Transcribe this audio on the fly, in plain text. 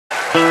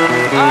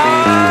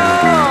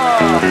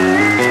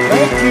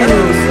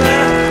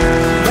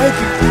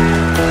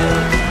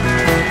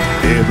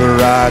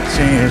got a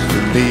chance to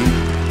meet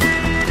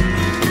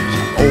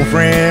some old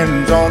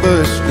friends on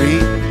the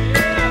street.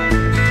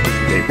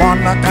 They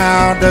wonder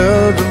how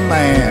does a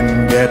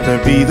man get to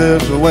be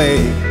this way.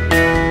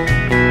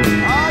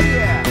 Oh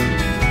yeah.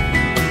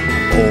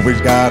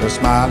 Always got a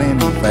smiling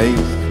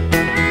face,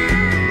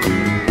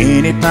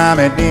 anytime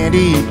at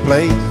any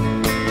place.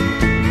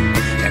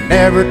 And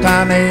every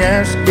time they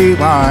ask me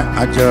why,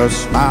 I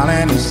just smile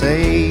and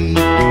say,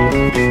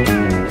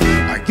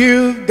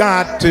 you've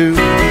got to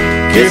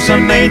kiss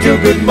an angel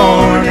good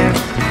morning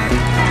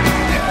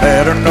and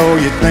let her know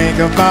you think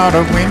about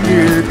her when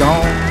you're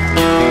gone.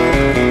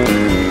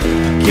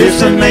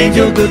 Kiss an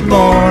angel good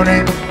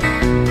morning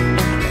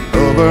and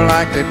love her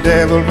like the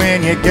devil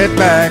when you get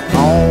back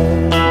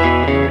home.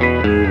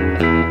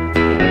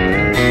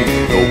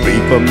 Though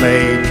people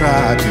may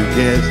try to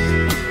guess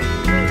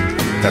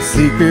the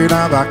secret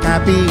of our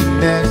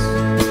happiness,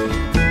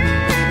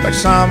 but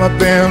some of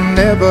them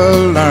never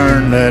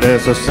learn that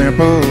it's a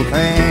simple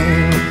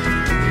thing.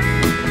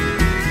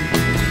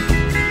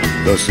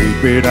 The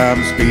secret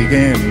I'm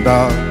speaking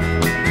of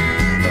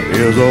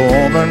is a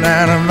woman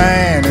and a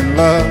man in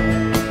love,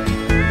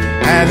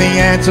 and the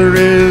answer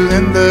is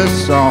in the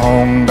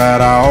song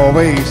that I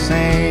always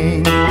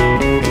sing.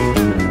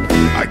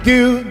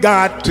 You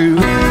got to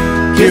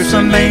kiss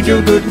an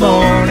angel good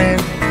morning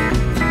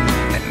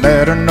and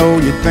let her know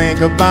you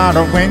think about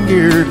her when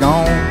you're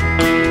gone.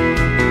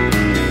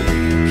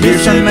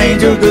 Kiss an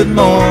angel good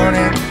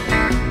morning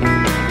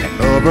and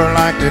love her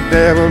like the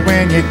devil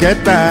when you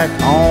get back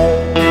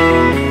home.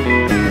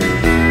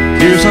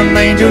 Kiss an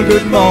angel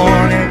good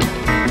morning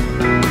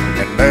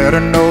and let her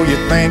know you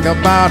think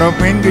about her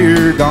when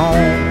you're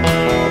gone.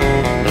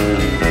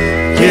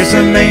 Kiss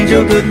an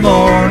angel good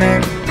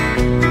morning,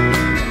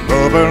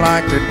 love her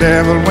like the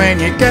devil when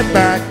you get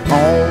back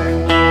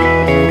home.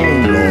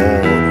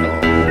 Lord.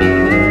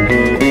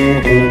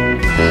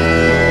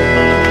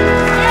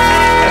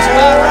 That's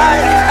about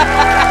right.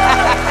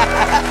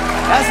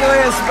 That's the way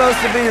it's supposed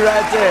to be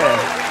right there.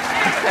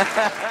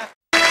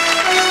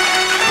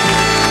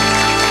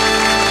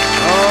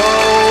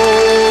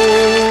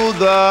 Oh,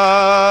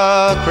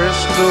 the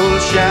crystal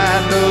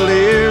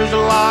chandeliers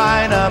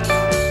line up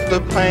the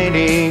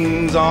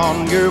paintings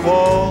on your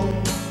wall.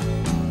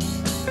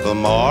 The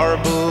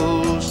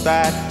marble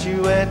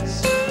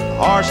statuettes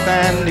are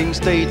standing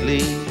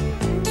stately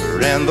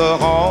in the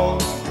hall.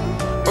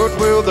 But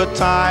will the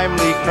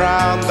timely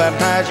crowd that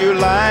has you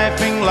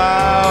laughing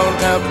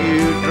loud help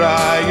you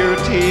dry your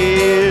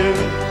tears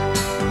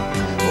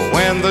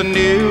when the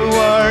new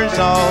wears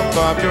off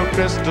of your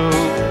crystal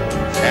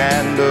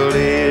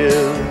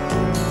chandelier?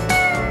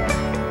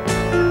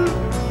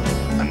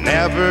 I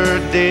never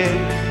did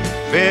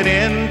fit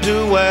in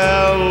too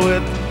well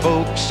with the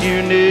folks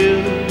you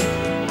knew,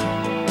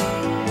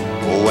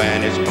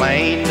 when it's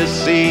plain to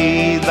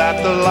see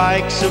that the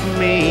likes of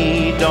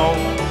me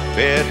don't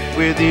fit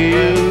with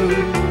you.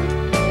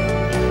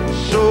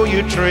 So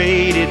you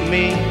traded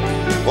me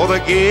for the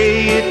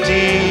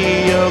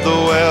gaiety of the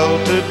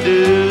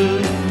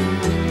well-to-do,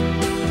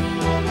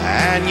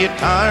 and you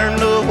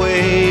turned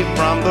away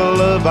from the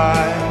love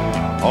I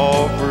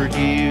offered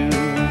you.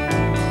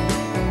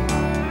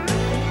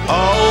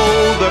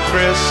 Oh, the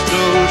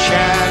crystal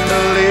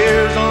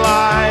chandeliers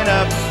light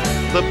up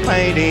the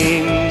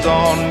paintings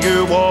on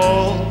your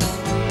wall.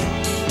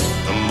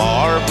 The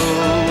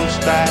marble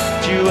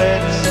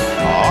statuettes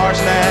are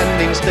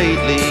standing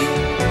stately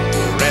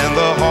in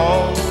the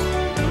hall.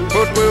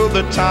 But will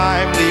the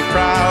timely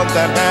crowd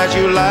that has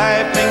you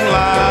laughing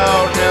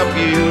loud help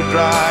you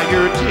dry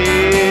your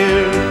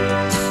tears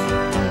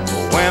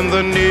when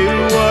the new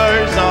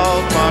wears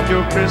off of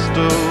your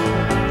crystal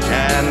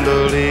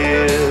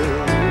chandelier?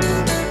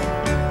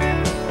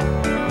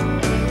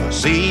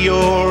 See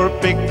your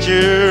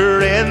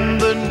picture in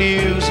the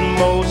news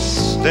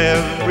most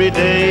every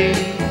day.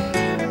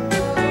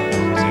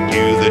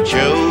 You the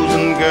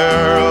chosen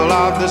girl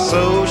of the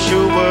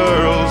social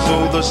world,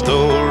 so the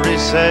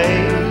stories say.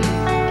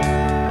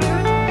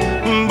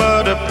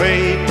 But a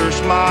paper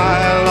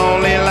smile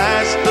only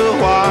lasts a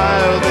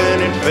while,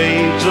 then it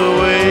fades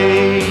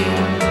away,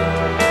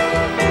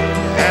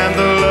 and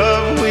the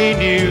love we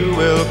knew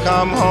will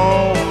come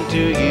home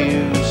to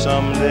you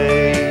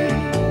someday.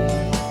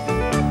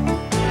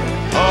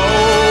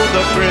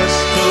 The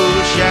crystal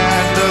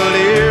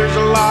chandeliers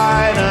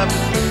light up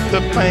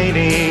the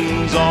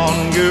paintings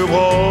on your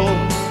wall.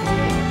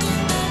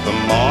 The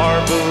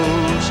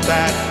marble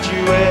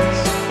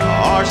statuettes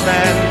are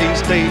standing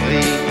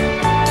stately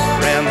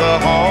in the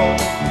hall.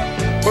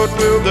 But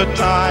will the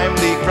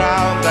timely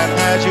crowd that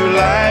has you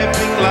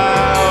laughing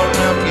loud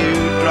help you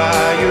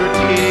dry your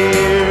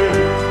tears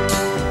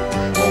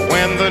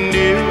when the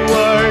new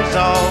wears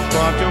off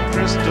of your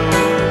crystal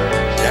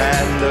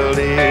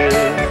chandelier?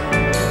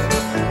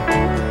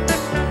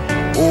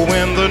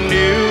 When the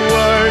new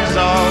wears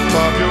off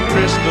of your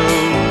crystal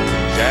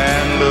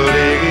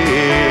chandelier.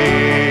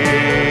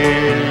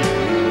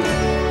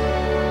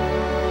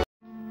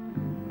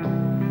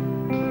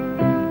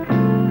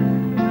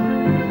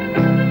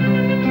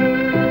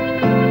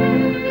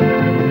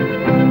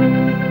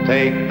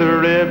 take the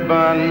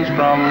ribbons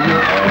from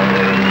your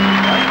hair.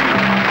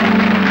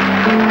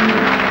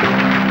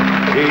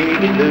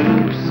 Take it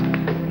loose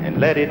and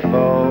let it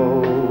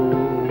fall,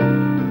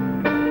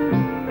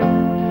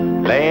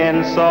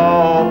 laying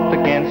soft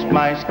against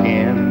my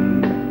skin,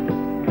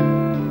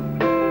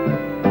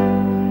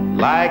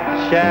 like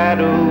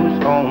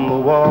shadows on the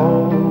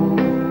wall.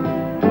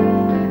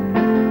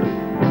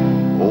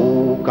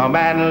 Oh, come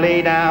and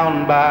lay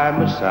down by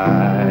my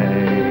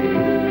side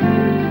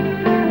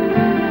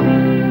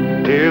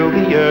till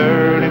the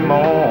early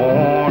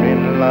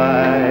morning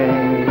light.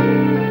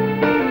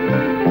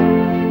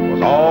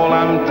 'Cause all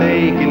I'm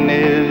taking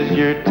is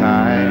your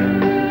time,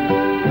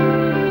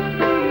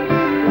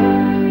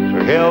 so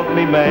help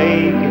me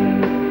make it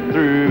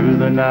through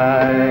the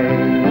night.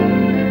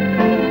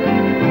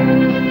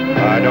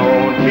 I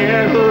don't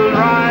care who's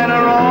right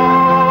or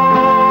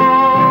wrong,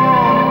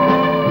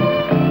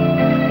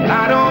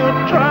 I don't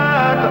try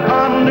to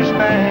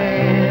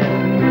understand.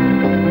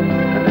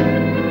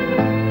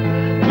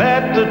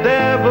 Let the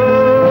devil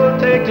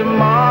take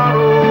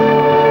tomorrow,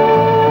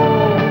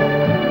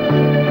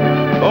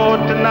 oh,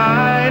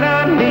 tonight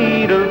I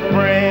need a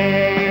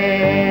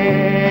friend.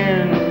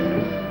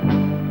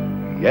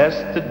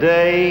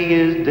 Yesterday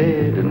is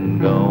dead and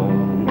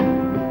gone,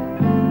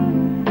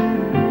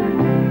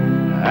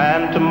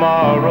 and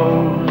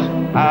tomorrow's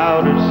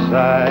out of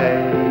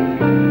sight,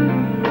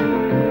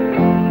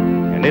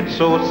 and it's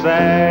so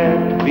sad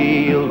to be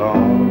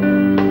alone.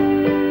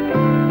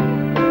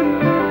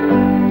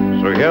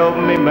 So help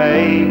me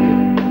make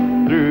it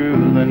through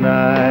the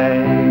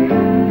night.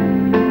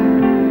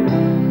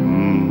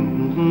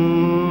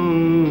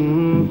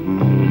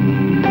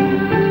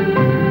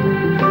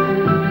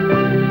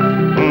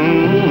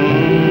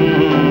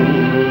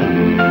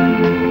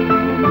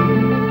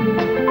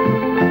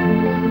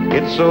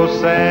 It's so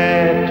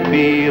sad to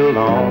be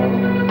alone,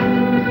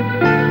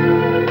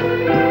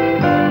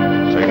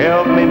 so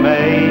help me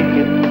make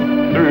it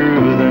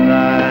through the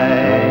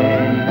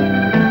night.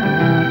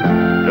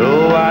 No,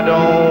 I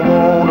don't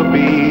want to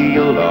be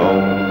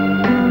alone,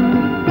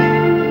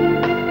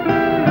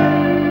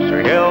 so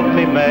help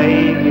me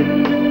make it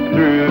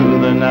through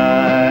the night.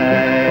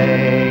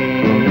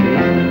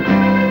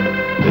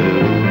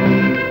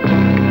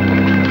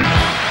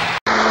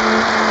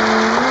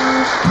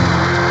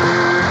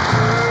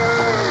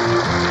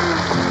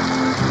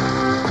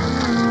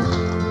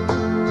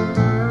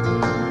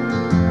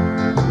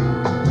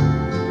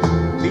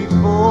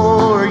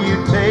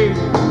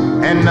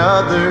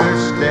 Another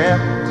step,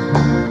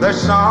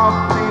 there's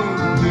something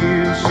you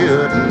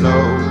should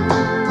know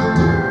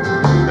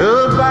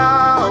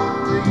about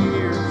the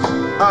years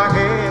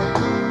ahead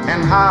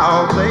and how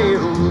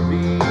they'll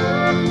be.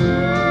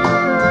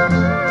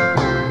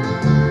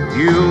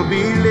 You'll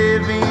be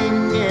living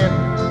in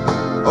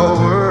a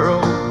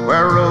world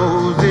where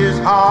roses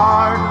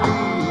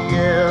hardly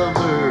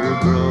ever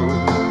grow,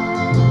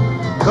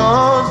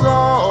 'cause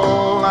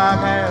all I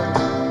have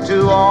to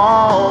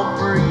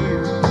offer you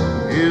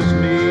is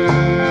me.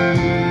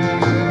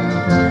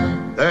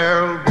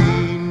 There'll be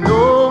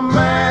no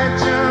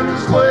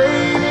mansions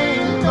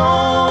waiting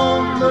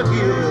on the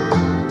hill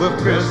with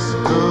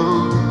crystal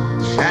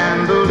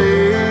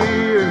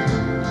chandeliers,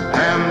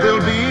 and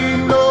there'll be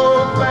no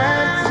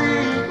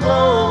fancy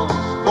clothes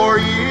for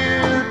you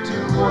to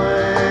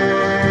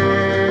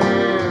wear.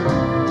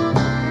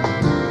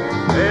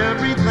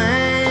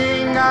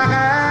 Everything I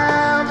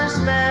have is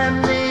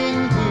standing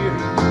here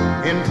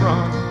in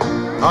front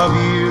of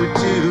you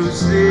to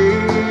see.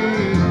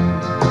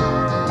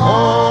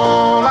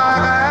 All I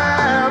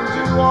have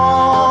to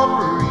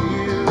offer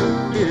you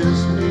is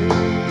me.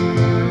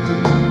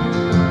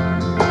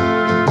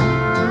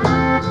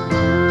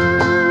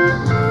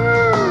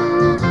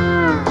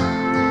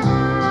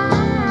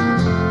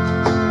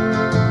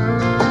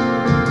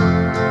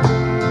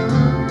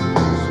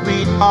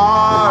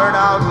 Sweetheart,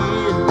 I'll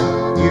give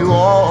you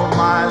all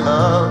my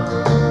love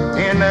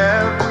in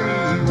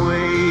every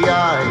way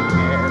I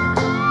can,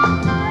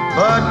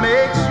 but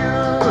make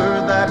sure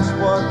that's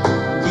what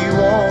you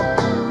want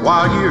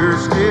while you're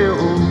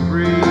still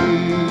free.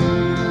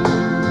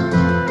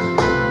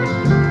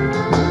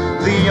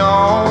 The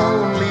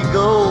only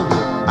goal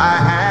I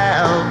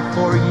have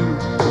for you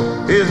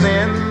is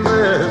in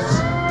this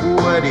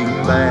wedding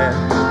band,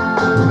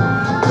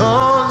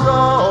 'cause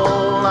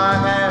all I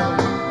have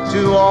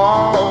to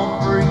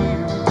offer you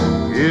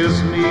is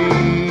me.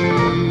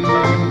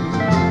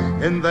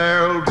 And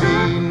there'll be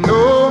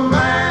no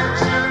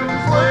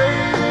mansions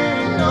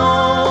waiting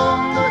on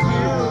the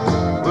hill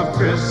with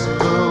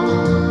crystal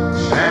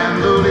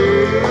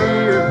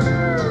chandeliers,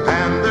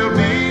 and there'll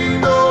be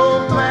no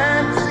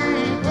fancy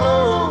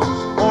clothes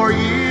for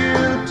you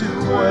to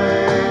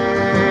wear.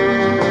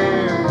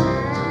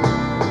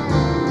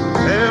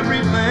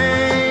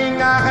 Everything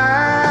I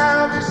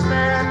have is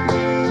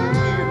standing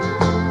here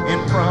in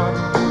front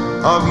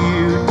of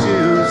you to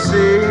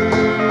see.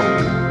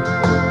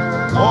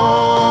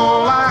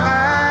 All I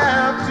have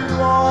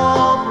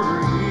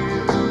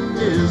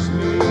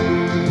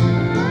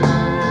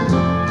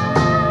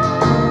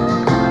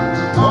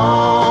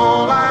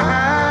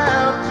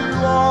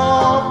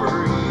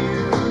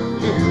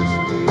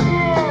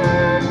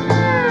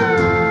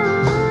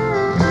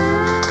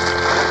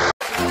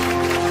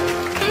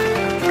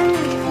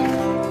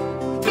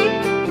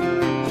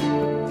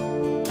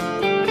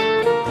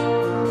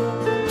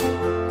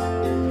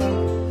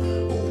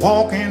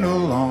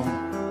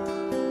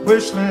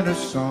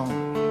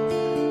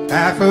song,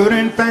 barefoot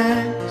and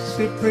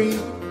fancy free.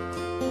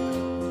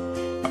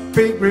 A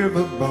big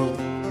riverboat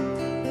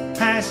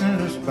passing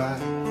us by.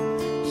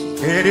 She's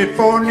headed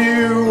for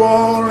New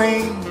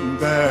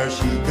Orleans. There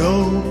she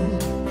goes,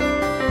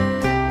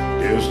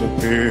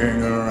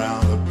 disappearing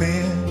around the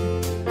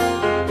bend.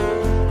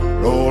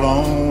 Roll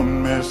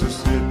on,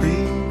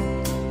 Mississippi.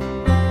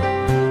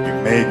 You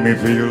make me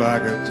feel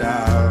like a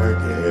child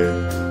again.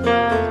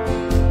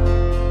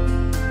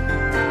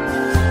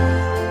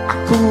 A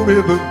cool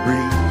river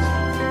breeze,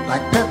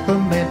 like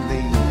peppermint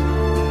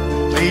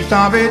leaves. Taste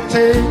of it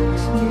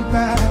takes me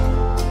back.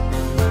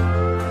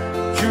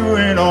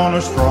 Chewing on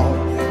a straw,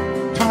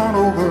 torn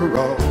over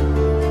road.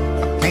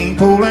 A cane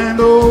pole and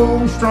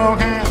old strong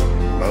hat,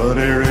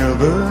 muddy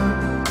river.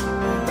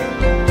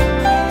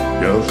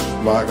 Just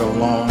like a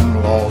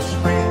long lost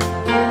friend.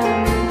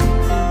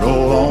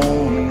 Roll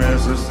on,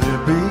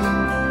 Mississippi.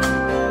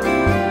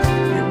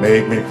 You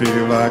make me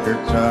feel like a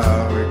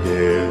child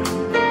again.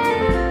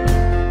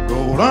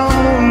 Roll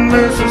on,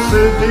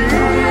 Mississippi.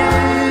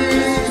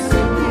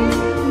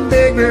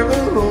 Big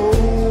river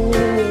roll.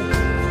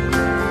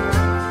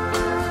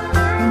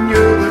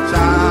 You're the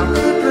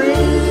childhood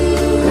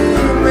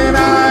dream that I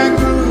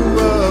grew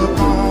up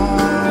on.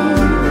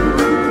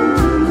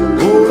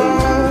 Roll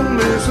on,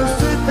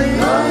 Mississippi.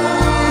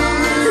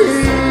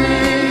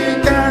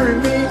 Carry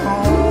me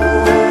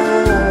home.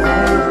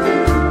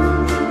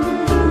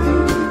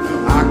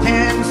 I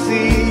can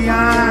see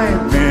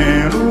I've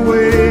been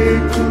away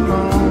too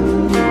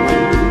long.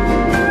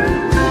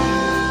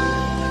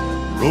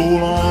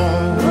 Roll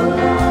on,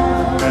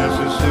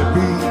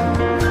 Mississippi.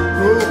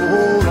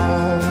 Roll on.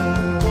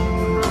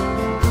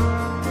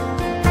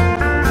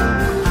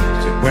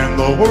 When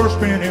the war's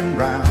spinning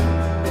round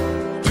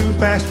too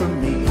fast for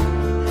me,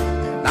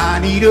 and I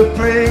need a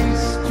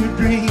place to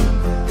dream,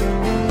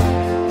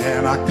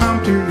 and I come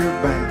to your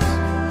banks,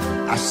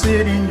 I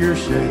sit in your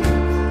shade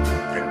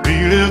and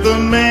relive the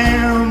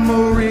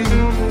memory.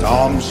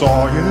 Tom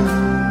Sawyer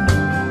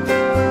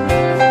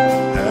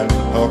and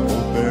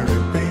Huckleberry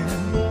Finn.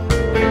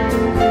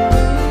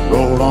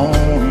 Roll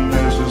on,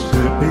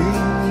 Mississippi.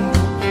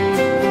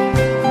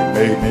 You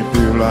made me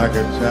feel like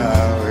a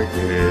child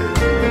again.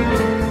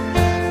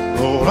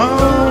 Roll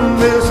on,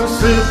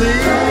 Mississippi.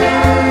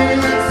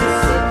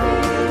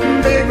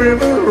 Big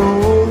river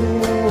roll.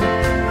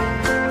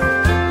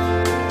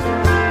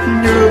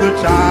 You're the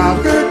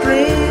childhood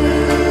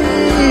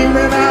dream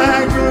that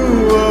I grew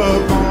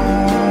up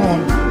on.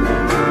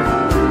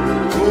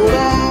 Roll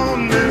on,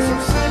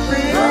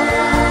 Mississippi.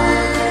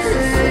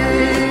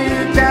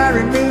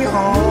 Carry me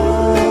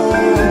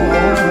home.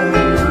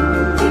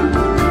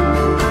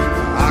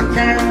 I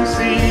can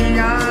see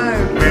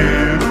I've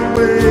been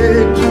away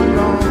too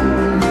long.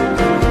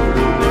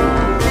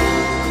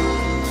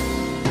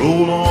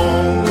 Roll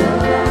on,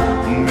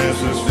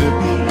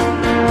 Mississippi.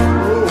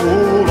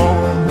 Roll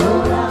on,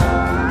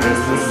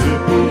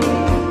 Mississippi.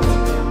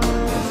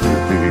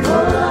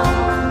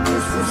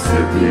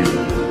 Mississippi.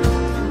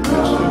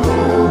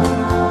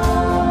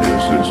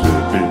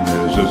 Mississippi.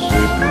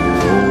 Mississippi.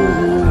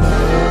 Roll on.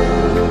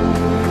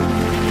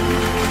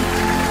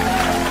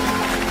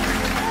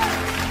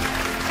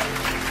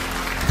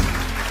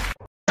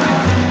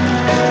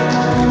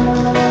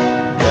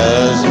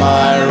 Does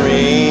my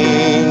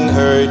ring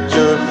hurt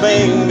your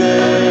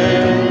finger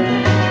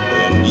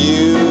when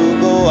you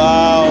go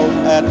out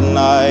at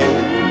night?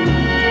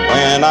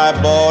 When I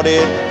bought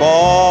it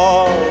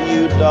for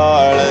you,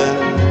 darling,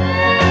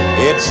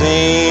 it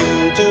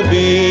seemed to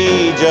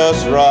be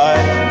just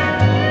right.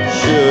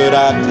 Should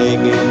I take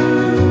it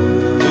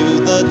to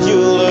the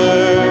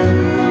jeweler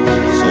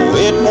so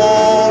it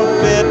won't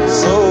fit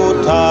so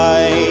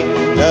tight?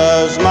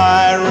 Does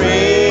my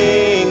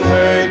ring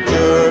hurt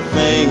your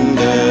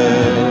finger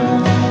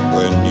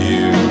when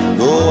you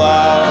go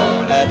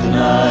out at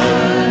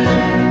night?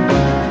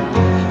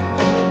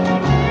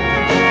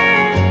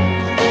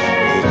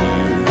 Did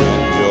you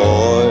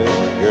enjoy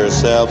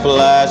yourself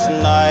last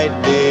night,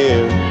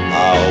 dear?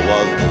 How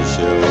was the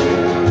show?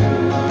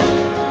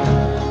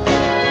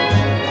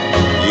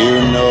 You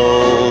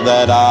know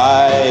that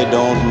I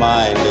don't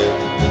mind it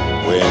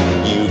when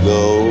you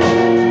go.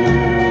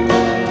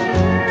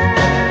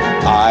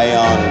 I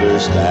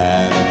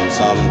understand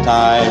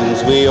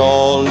sometimes we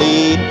all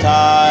need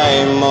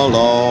time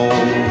alone.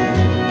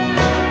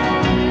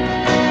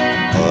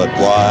 But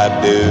why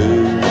do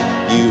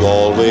you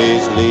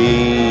always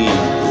leave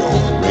your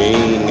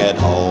ring at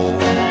home?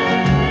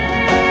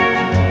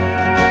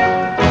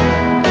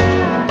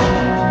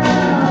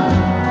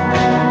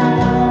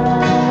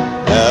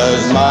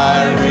 Does my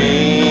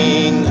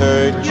ring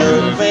hurt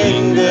your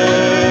finger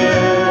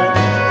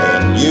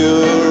when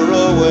you're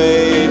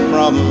away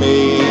from me?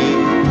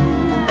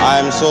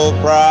 I'm so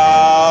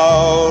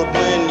proud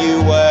when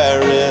you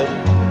wear it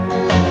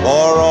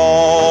for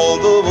all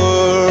the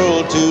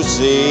world to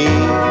see.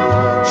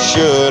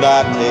 Should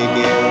I take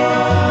it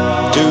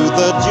to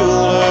the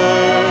jeweler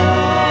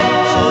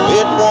so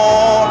it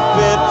won't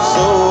fit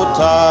so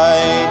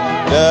tight?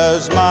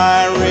 Does my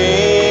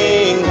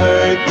ring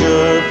hurt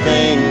your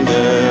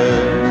finger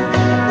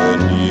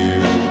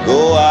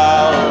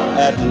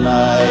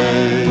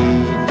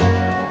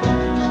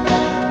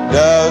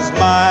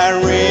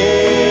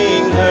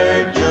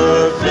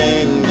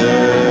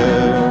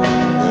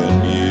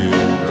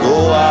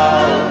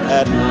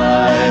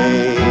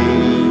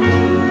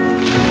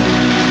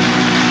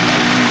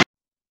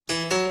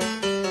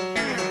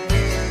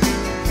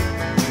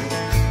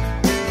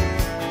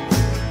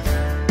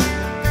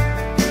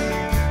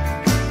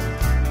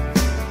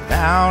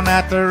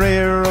the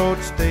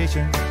railroad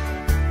station,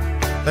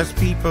 there's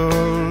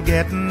people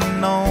getting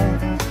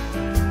on.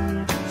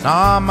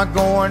 Some are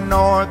going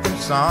north and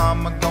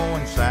some are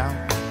going south.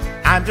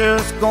 I'm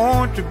just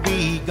going to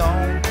be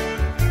gone.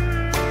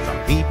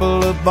 Some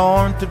people are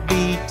born to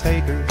be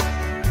takers,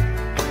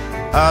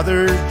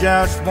 others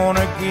just want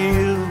to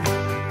give.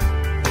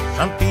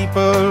 Some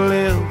people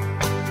live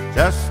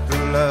just to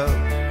love,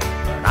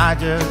 but I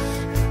just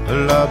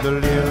love to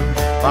live.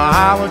 Well,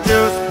 I was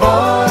just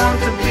born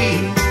to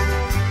be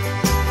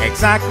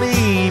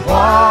exactly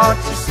what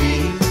you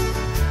see,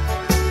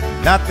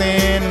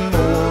 nothing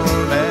more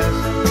or less.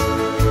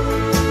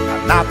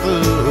 I'm not the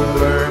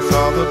worst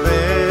or the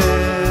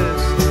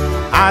best.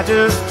 I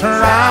just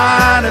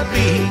try to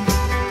be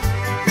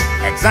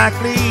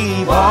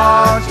exactly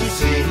what you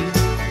see,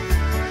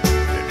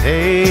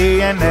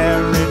 today and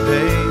every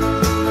day.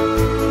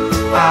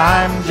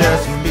 I'm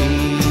just me.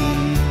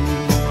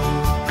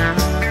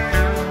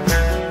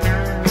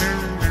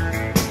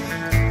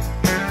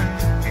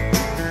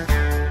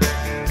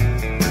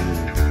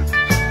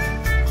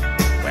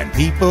 When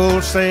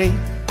people say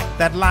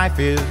that life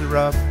is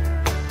rough,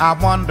 I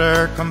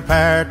wonder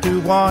compared to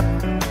what.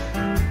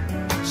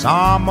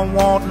 Some are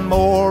wanting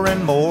more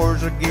and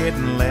more's are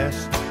getting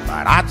less,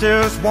 but I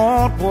just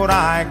want what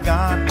I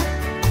got.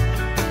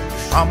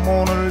 Some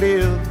wanna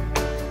live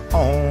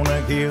on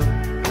a hill,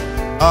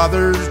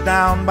 others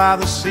down by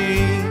the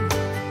sea.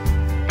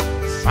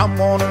 Some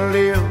wanna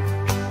live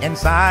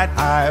inside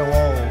high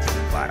walls,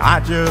 but I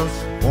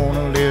just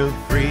wanna live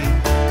free.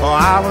 For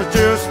I was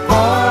just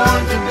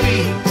born to be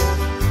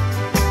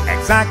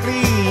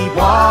exactly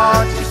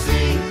what you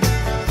see,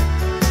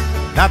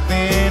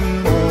 nothing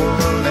more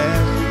or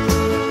less.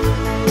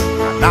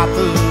 I'm not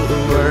the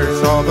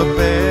worst or the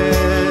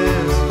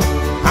best.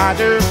 I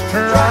just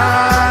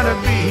try to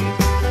be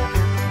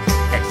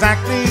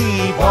exactly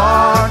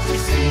what you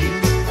see,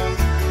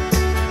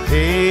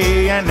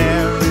 day and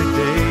every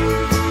day.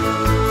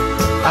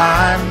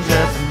 I'm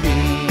just me.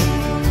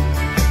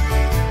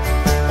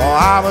 Oh,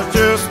 I was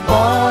just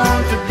born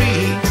to be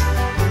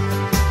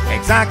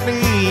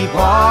exactly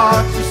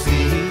what you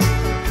see,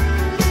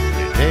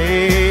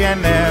 day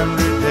and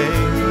every day.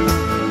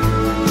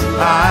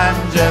 I'm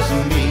just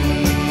me.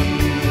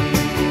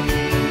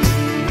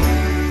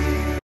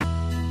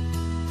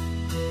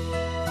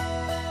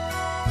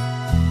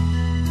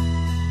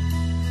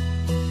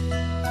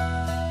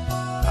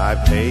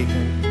 I've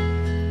taken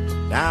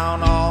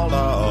down all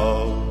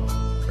of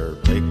her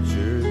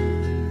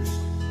pictures,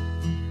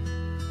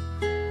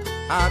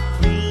 I've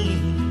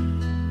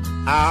cleaned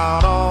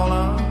out all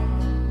of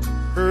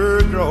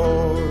her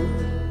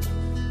drawers,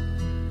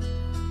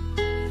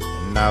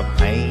 and I've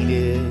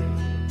painted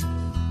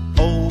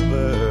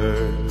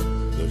over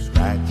the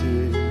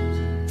scratches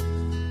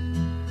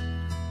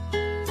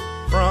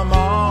from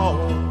all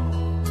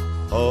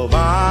of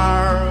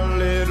our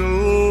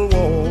little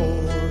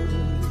wars.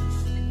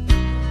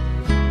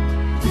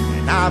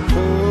 And I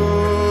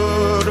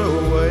put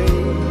away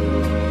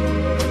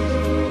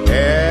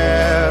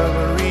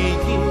every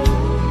gift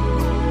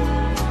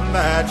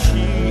that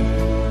she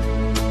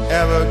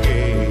ever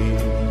gave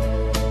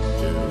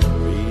to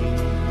me.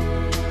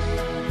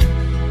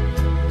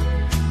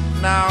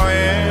 Now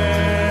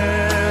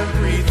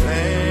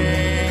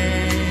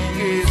everything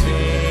is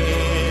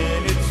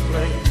in its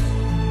place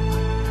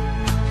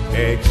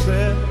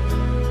except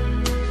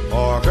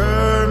for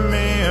her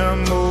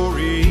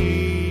memory.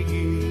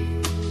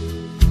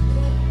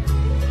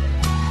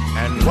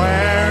 And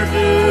where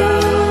do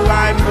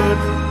I put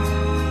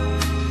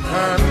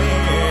her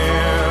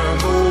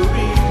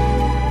memory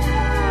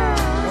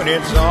when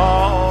it's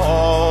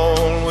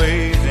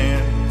always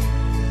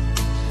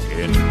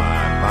in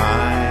my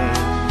mind?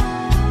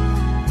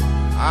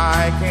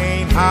 I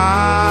can't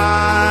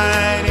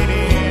hide it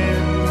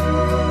in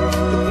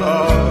the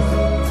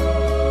closet,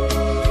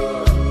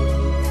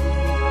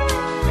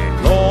 and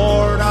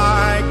Lord,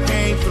 I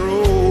can't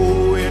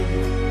throw it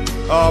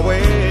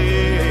away.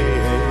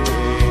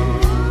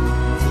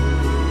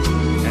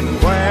 And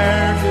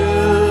where do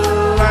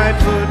I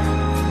put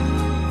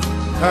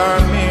her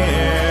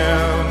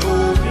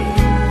memory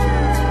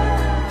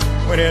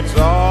when it's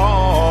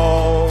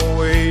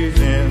always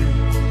in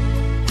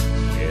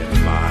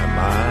my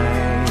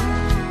mind?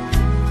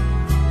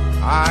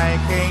 I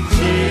can't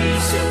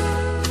chase it,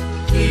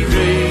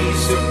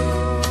 erase it,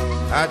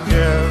 I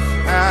just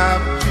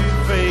have to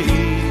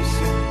face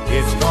it.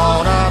 It's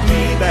gonna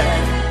be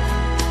there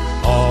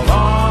a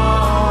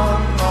long,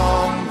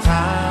 long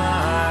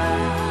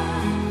time.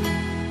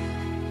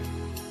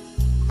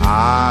 I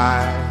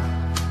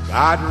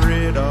got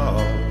rid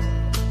of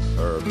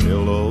her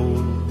pillow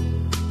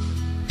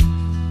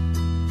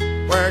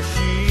where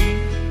she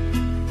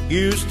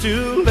used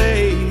to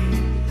lay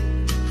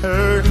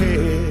her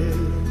head,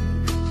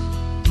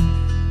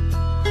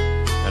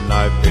 and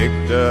I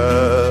picked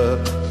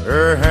up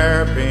her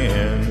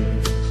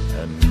hairpins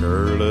and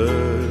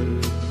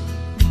curlers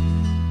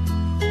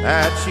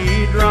that she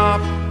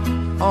dropped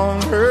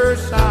on her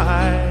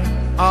side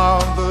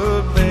of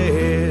the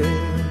bed.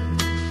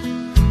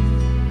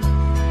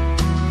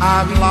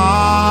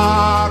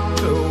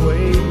 locked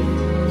away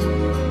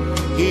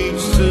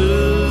each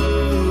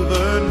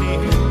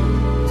souvenir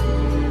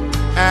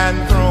and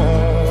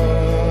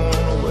thrown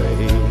away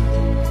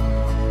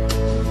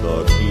the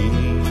key.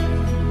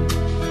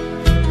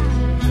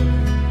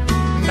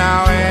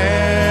 Now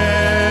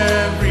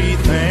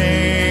everything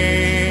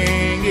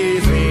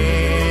is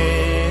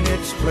in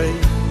its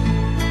place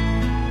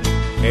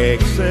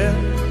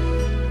except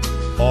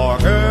for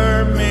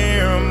her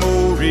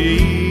memory.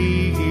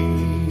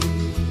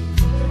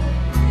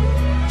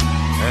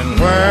 And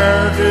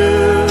where do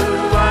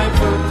I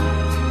put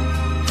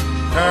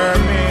her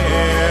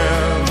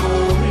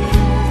memory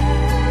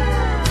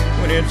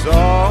when it's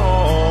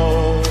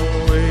always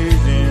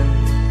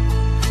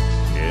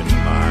in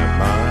my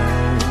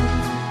mind?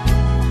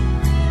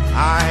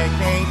 I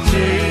can't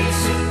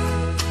chase it,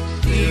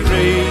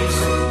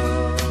 erase it,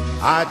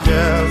 I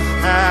just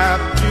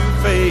have to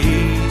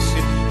face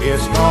it.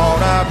 It's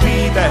gonna be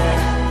there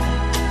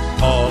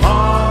a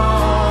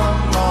long,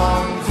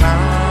 long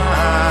time.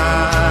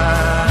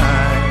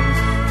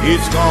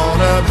 It's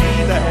gonna be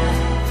there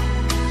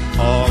a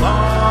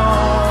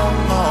long,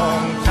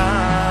 long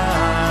time.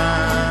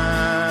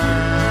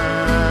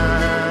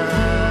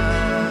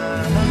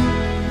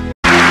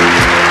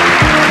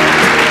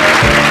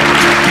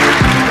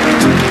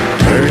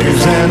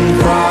 Burgers and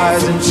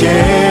fries and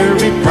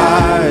cherry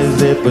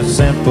pies, it was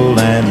simple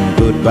and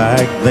good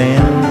back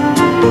then.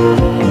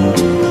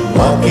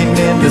 Walking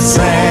in the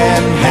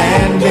sand,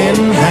 hand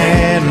in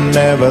hand,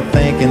 never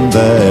thinking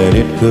that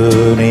it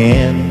could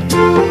end.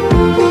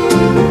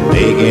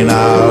 Making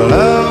our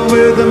love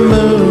with the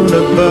moon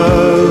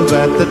above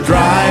at the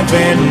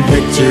drive-in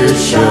picture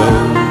show.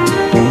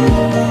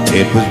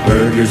 It was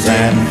burgers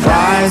and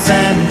fries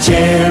and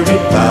cherry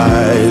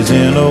pies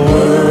in a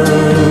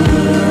world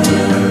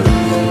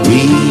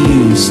we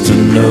used to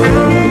know.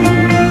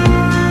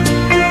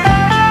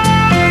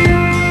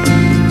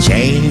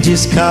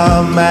 Changes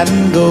come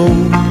and go,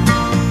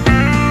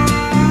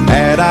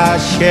 had our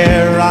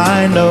share,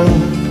 I know.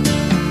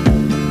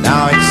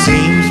 Now it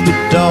seems we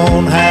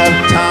don't have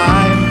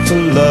time for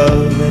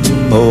love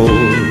anymore.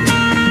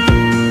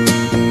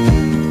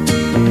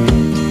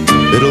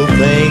 Little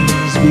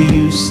things we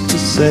used to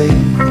say,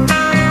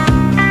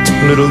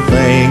 little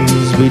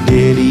things we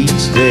did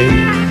each day.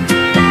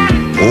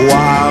 Oh,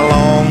 I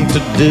long to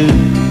do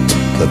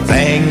the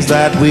things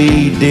that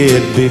we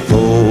did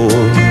before.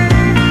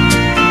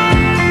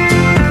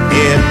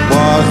 It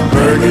was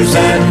burgers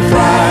and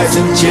fries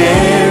and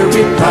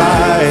cherry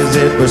pies,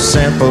 it was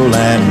simple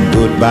and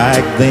good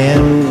back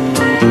then.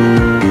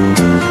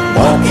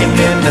 Walking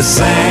in the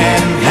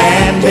sand,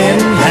 hand in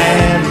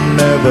hand,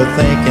 never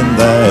thinking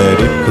that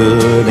it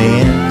could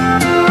end.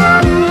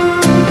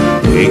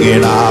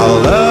 Making our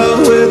love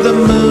with the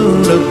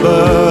moon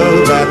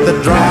above at the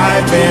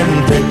drive-in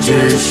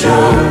picture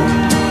show.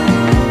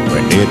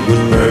 When it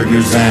was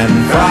burgers and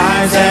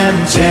fries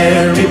and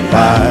cherry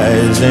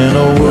pies in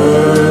a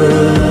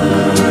world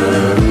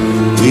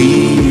we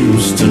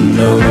used to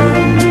know.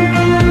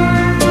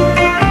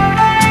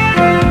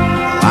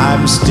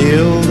 I'm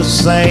still the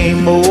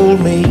same old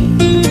me,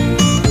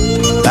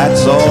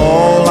 that's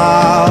all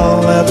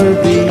I'll ever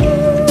be.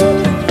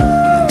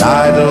 And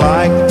I'd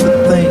like to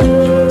think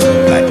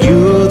that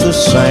you're the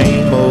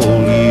same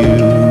old you.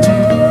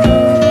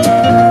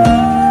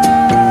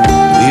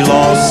 We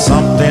lost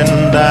something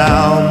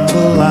down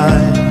the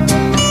line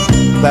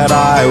that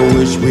I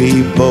wish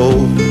we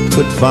both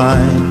could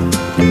find.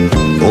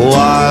 Oh,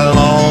 I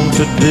long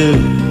to do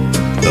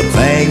the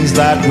things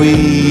that we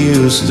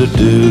used to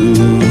do.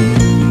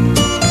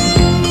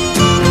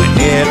 When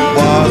it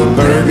was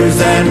burgers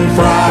and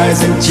fries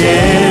and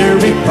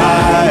cherry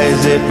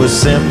pies, it was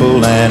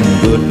simple and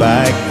good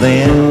back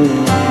then.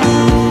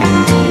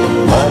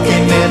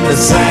 Walking in the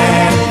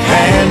sand,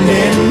 hand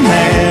in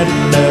hand,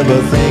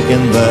 never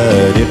thinking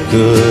that it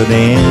could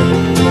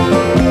end.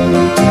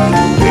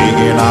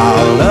 Making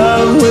our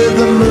love with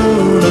the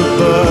moon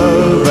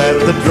above at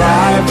the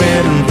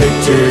drive-in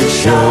picture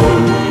show.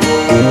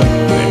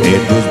 When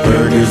it was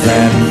burgers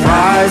and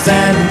fries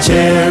and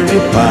cherry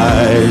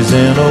pies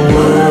in a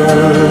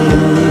world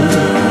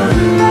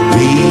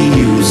we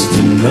used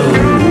to know.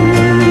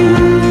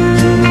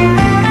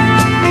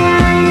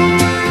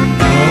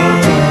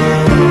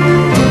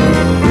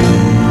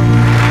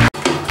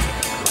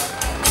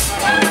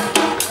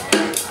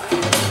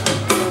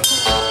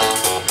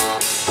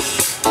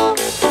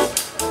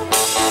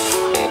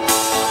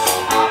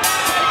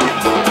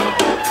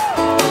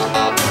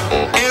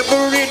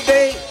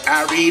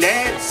 Read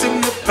ads in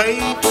the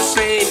paper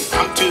saying,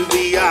 come to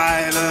the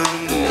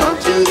island, come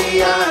to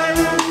the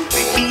island.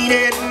 The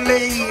heated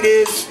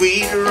ladies,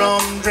 sweet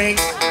rum drink,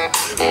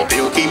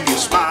 they'll keep you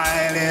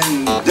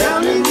smiling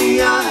down in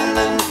the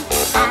island.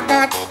 I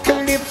got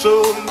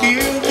calypso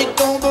music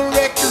on the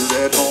record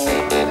at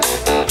home.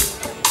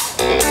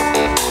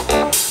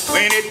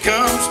 When it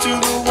comes to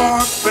the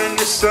warmth and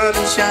the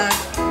sunshine,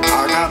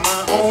 I got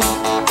my own.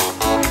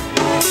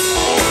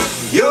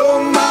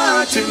 You're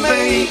my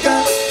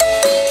Jamaica,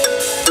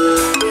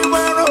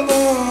 where I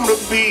wanna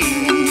be.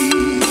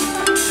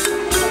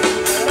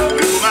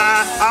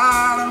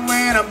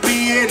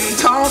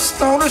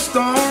 tossed on a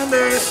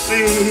stormy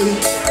sea.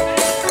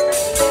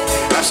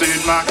 I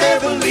said, my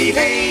heavenly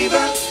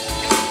haven,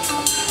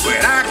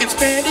 where I can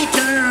spend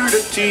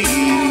eternity.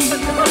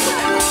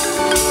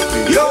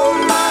 You're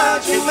my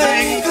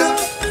Jamaica,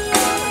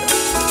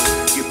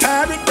 your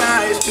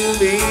paradise to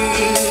me.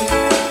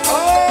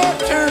 Oh,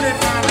 turn it,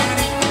 my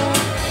lady.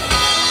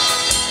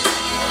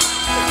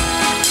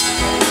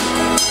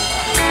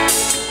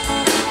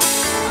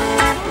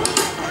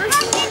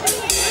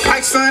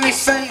 Like sunny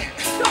sand,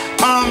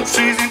 palm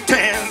trees and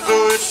tan,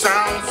 oh, it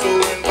sounds so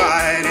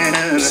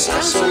inviting.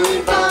 Sounds so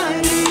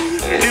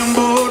inviting.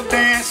 Limbo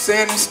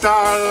dancing,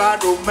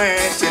 starlight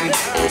romancing,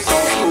 it's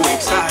all so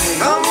exciting.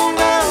 Come on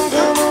down,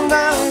 come on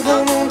down,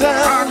 come on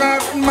down. I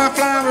got my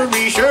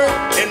flowery shirt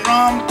and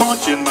rum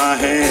punch in my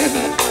hand.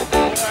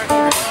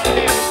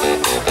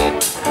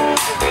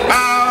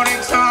 Loud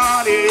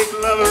exotic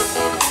lover,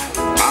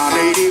 my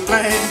native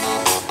land.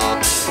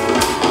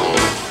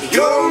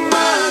 You're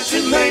my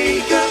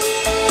Jamaica,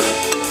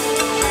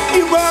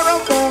 you're where I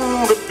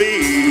wanna be.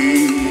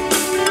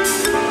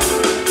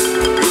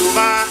 You're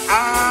my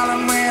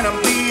island when I'm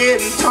being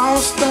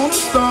tossed on the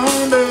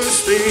stormy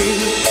sea.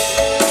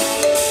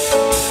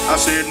 I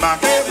said, my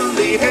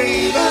heavenly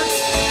haven,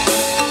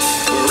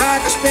 where I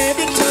can spend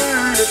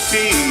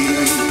eternity.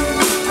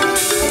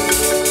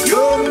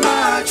 You're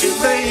my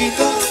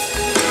Jamaica,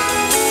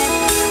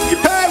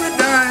 your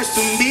paradise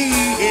to me.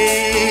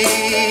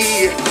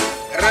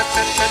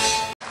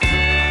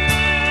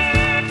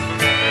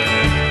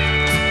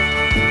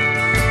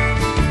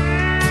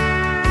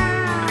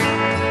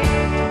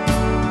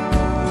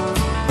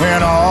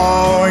 When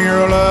all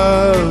your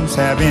loves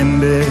have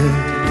ended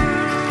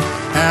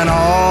and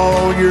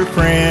all your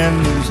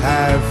friends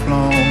have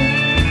flown,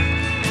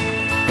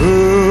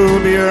 who'll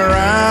be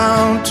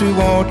around to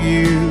want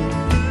you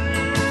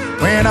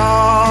when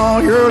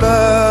all your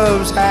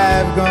loves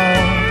have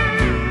gone?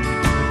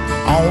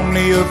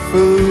 Only a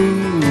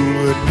fool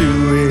would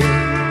do it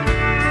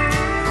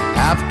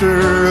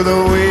after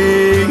the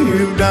way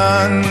you've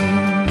done.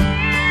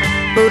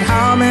 But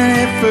how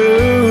many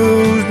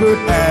fools would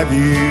have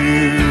you?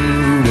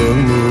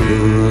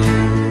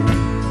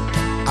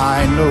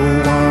 I know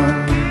one.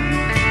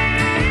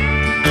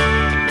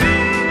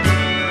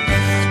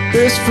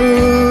 This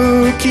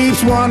fool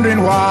keeps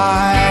wondering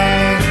why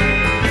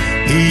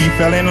he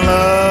fell in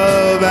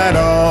love at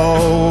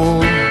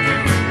all.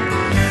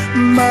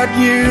 But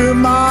you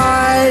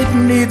might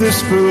need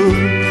this fool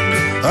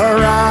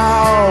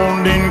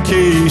around in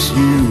case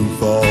you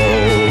fall.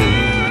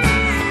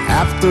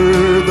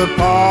 After the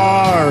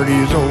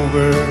party's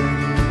over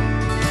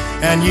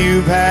and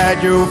you've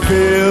had your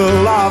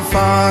fill of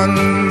fun,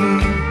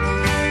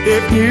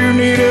 if you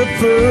need a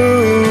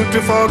fool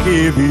to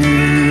forgive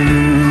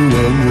you,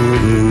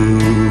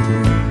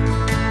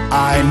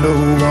 I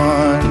know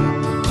one.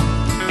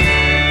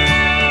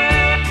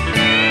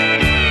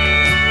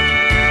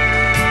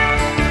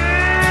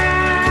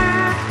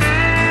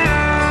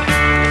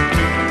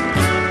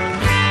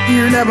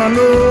 You never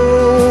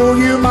know,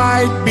 you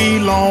might be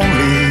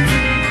lonely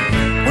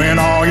when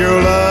all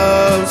your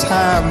loves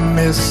have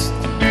missed.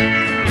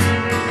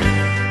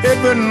 It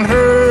wouldn't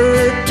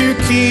hurt to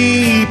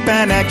keep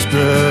an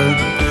extra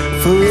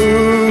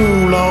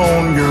fool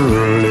on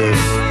your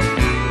list.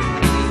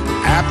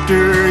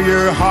 After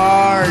your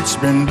heart's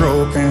been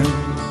broken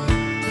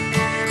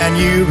and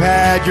you've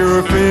had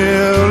your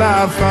fill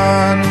of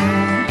fun,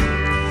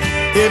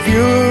 if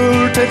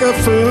you'll take a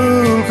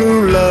fool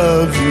who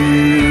loves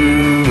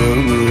you,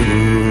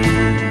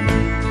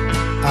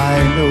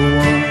 I know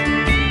one.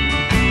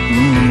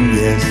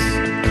 Yes,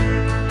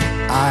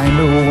 I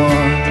know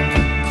one.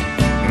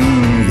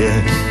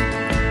 Yes,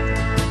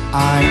 I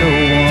know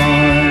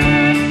one.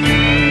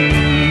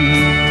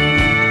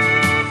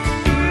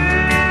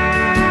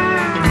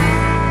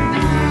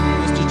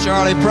 Mr.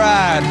 Charley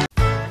Pride.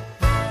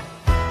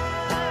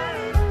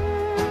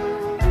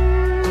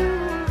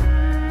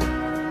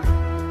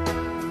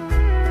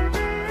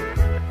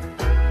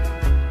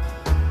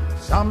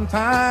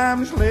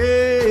 Sometimes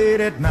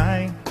late at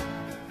night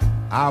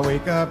I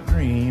wake up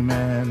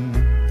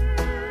dreaming.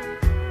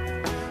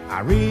 I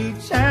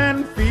reach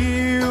and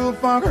feel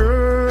for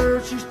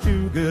her, she's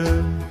too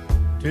good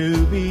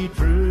to be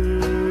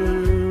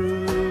true.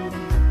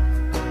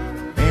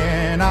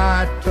 Then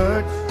I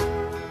touch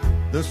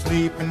the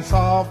sleeping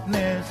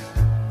softness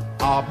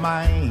of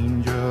my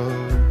angel,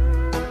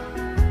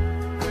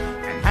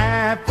 and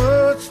half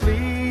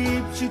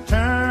asleep she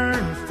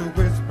turns to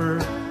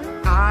whisper,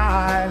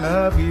 I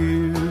love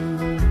you.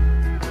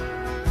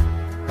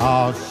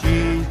 'Cause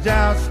she's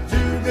just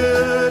too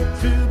good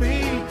to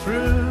be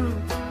true,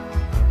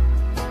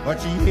 but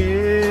she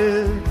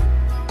is.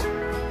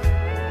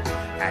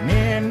 And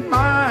in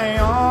my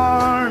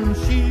arms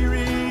she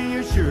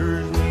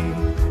reassures me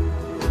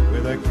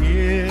with a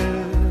kiss.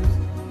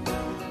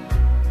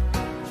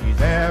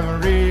 She's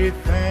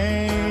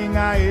everything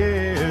I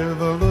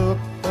ever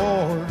looked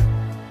for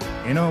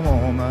in a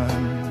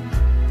woman.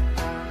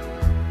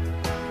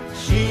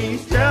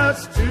 She's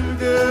just too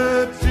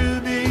good to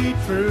be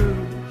true,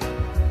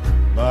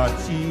 but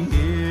but she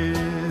is.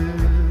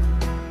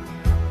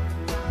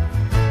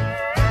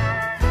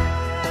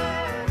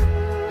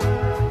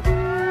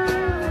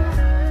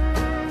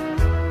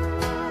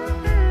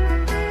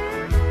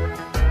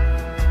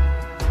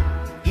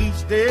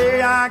 Each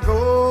day I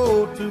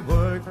go to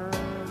work,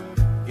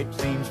 it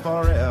seems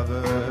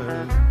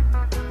forever,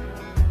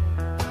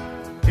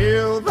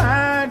 till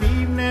that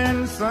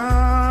evening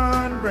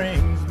sun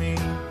brings me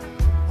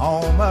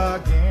home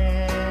again.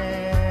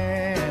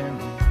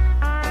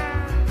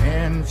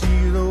 And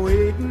she's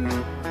waiting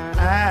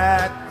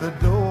at the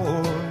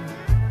door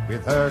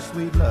with her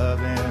sweet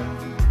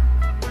loving.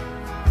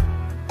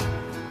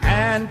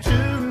 And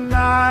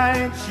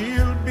tonight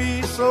she'll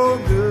be so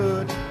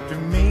good to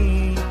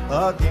me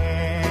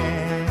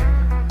again.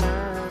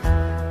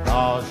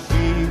 'Cause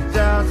she's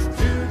just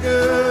too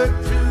good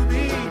to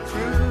be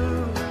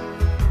true,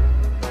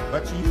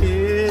 but she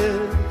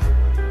is.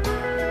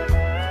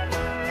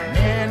 And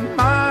in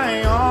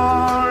my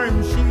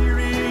arms she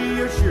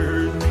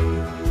reassures me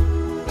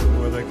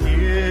with a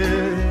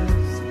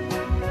kiss.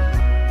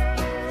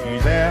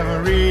 She's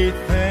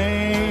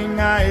everything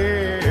I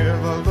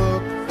ever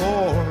looked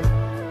for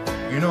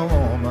in a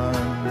woman.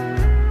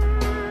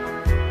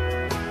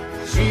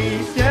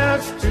 She's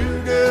just too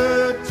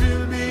good to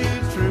be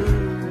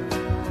true,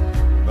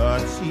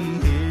 but she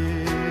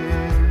is.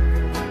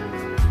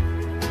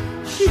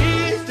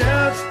 She's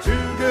just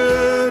too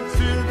good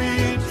to be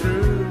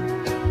true,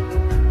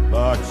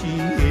 but she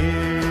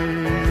is.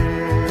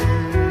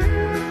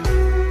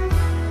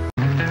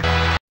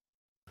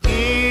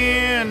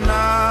 In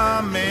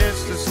a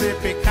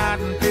Mississippi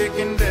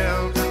cotton-picking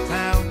Delta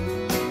town,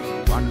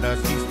 one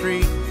dusty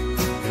street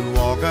to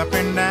walk up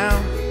and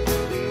down,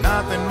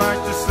 nothing much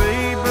to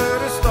see but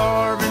a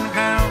starving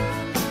hound.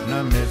 In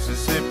a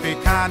Mississippi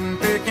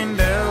cotton-picking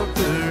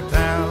Delta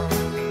town.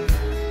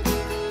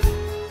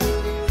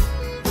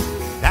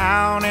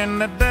 Down in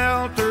the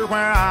Delta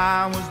where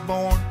I was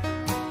born,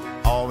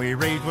 all we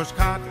raised was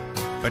cotton,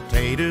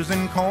 potatoes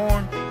and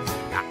corn.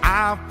 Now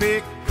I'll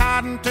pick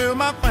cotton till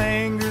my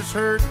fingers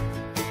hurt,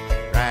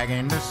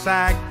 dragging the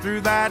sack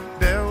through that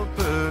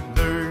Delta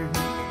dirt.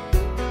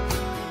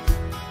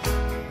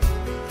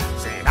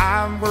 Said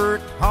I've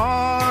worked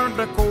hard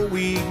the whole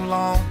week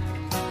long,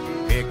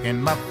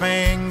 picking my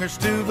fingers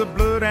to the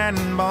blood and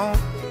bone.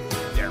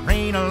 There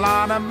ain't a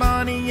lot of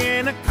money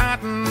in a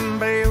cotton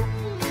bale,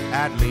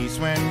 at least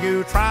when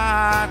you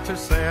try to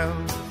sell.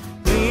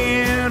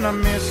 In a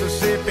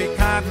Mississippi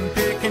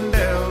cotton-picking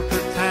Delta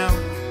town,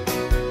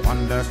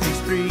 one dusty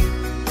street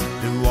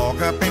to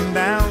walk up and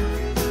down,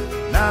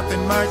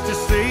 nothing much to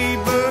see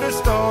but a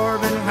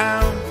starving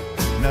hound.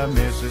 In a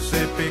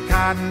Mississippi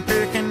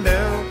cotton-picking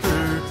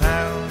Delta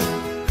town.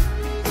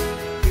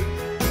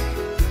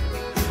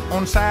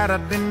 On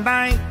Saturday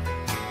night,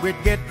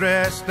 we'd get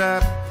dressed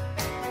up,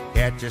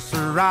 catch us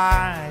a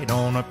ride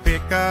on a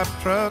pickup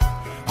truck.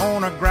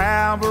 On a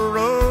gravel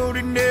road,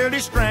 it nearly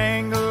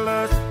strangled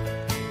us,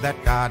 that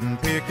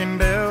cotton-picking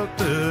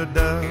Delta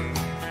does.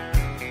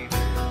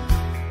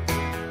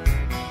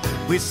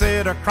 We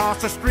sit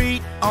across the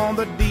street on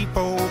the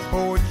depot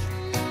porch,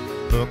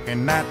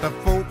 looking at the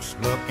folks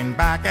looking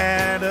back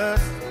at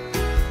us,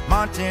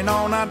 munching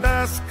on a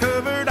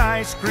dust-covered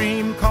ice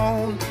cream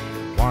cone,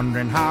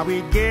 wondering how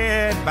we'd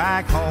get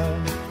back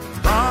home.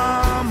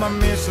 From a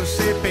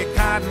Mississippi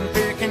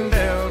cotton-picking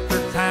Delta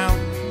town,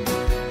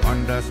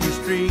 one dusty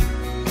street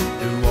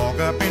to walk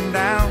up and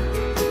down,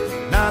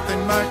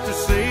 nothing much to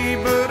see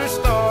but a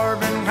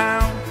starving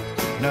hound.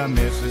 In a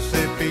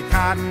Mississippi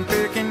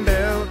cotton-picking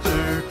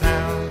Delta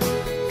town.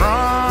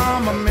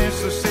 From a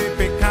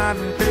Mississippi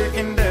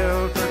cotton-picking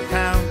Delta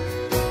town,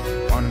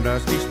 one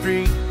dusty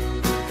street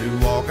to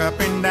walk up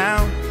and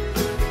down,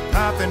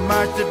 nothing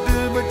much to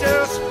do but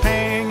just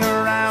hang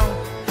around.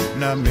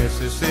 In a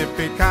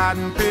Mississippi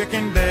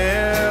cotton-picking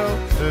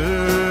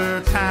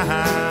Delta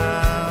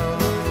town.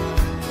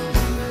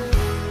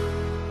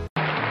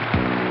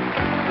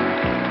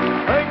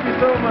 Thank you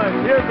so much.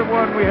 Here's the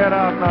one we had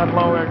out not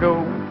long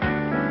ago.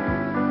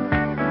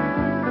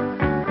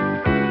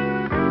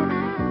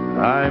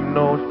 I'm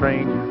no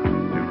stranger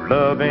to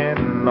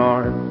loving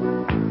art.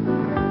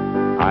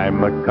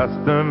 I'm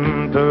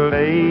accustomed to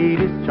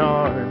ladies'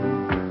 charm.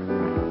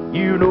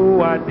 You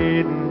know I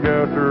didn't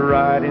just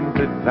ride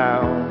into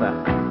town.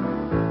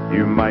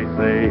 You might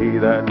say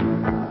that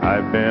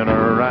I've been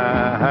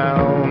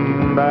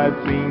around. I've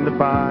seen the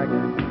fire,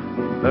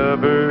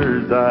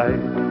 lover's eyes.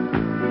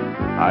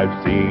 I've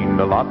seen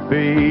a lot,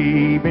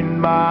 babe, in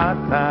my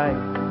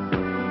time.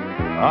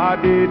 I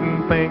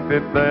didn't think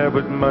that there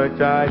was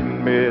much I'd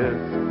miss,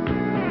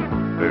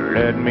 but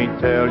let me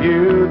tell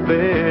you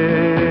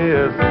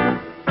this.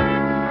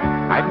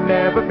 I've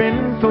never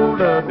been so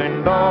loved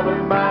in all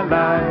of my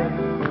life.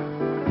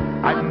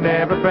 I've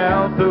never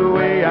felt the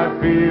way I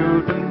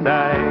feel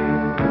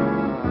tonight.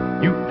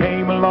 You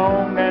came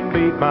along and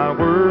made my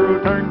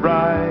world turn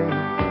bright.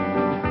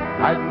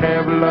 I've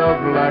never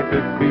loved like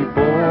this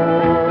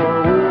before.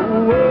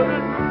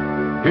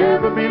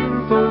 Ever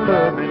been so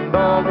loved in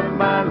all of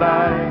my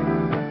life.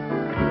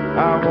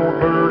 I want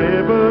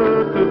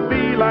forever to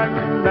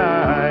like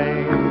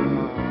tonight.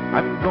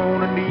 I'm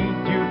gonna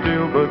need you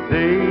till the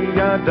day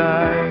I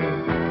die.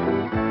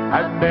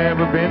 I've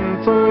never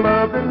been so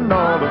loved in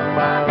all of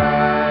my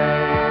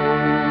life.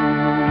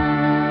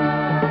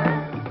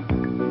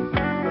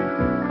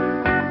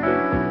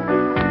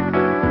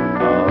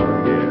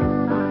 Oh yeah.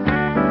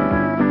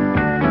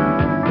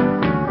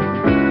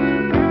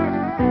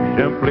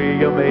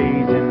 Simply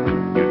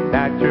amazing, you're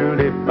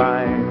naturally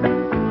fine.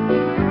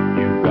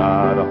 You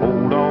got a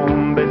hold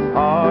on this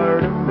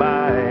heart of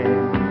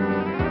mine,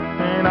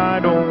 and I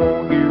don't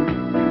want you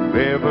to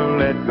ever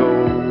let go.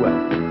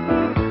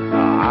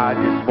 I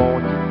just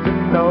want you to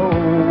know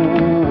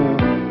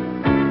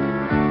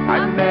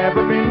I've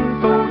never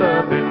been so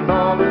loved in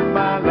all of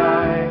my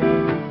life.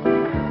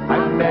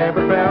 I've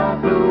never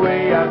felt the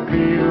way I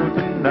feel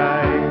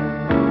tonight.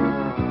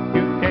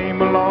 You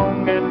came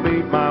along and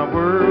made my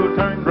world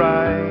turn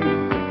bright.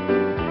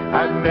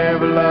 I've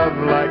never loved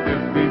like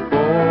this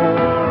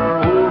before.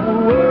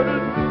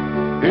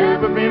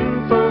 Never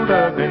been so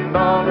loved in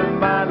all of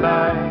my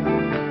life.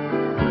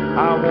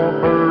 I want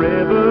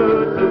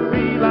forever to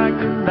be like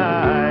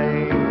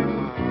tonight.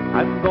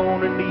 I'm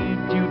gonna need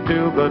you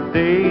till the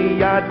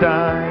day I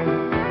die.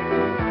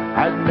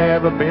 I've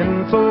never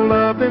been so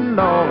loved in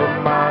all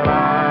of my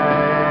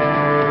life.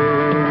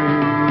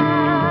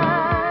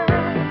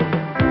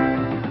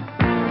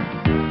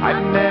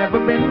 I've never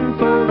been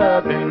so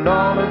loved in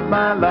all of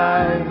my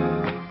life.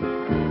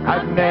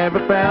 I've never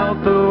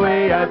felt the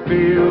way I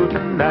feel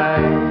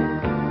tonight.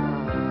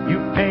 You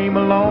came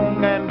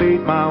along and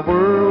made my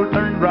world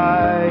turn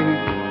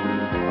bright.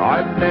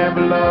 I've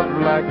never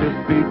loved like this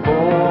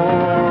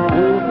before.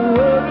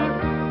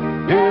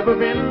 Never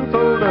been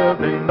so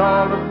loved in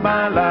all of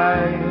my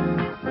life.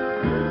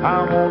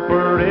 I want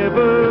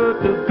forever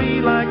to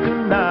be like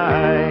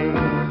tonight.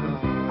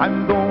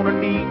 I'm gonna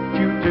need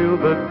you till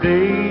the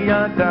day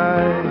I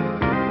die.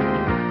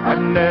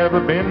 I've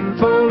never been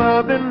so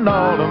loved in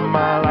all of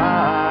my life.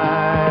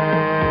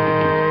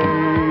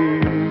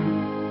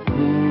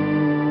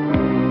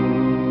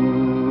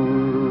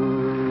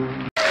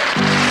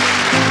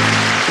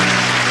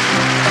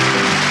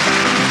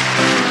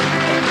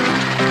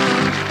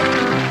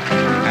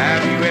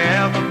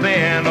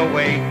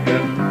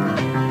 Awakened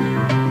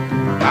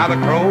by the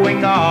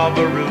crowing of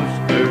a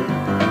rooster,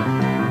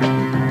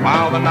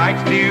 while the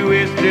night's dew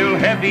is still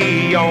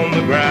heavy on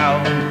the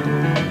ground,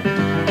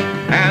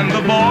 and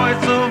the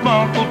voice of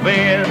Uncle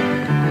Ben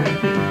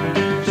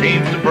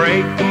seems to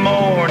break the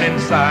morning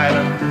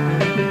silence,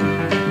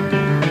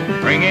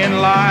 bringing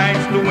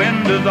lights to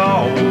windows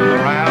all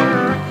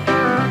around.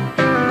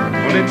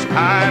 Well, it's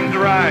time to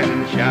rise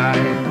and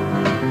shine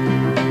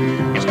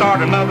and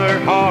start another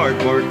hard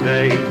work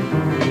day.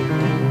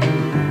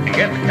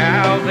 Get the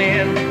cows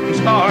in and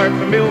start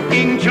the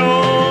milking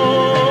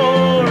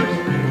chores.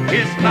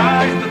 It's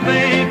nice to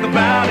think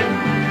about it,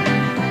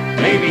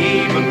 maybe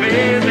even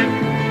visit,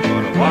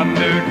 but I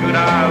wonder could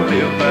I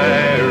live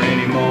there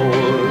anymore.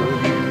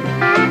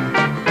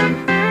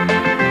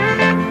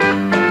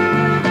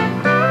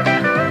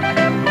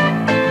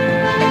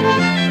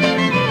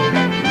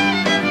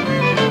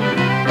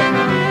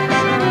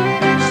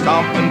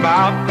 Something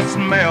about the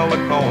smell of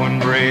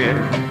cornbread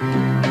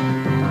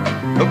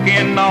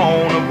cooking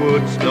on a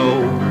wood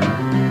stove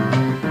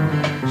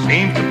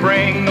seems to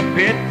bring a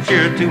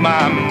picture to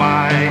my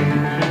mind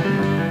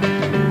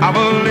of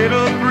a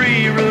little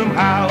 3-room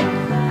house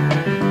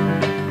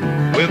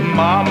with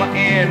Mama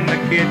in the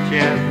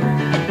kitchen,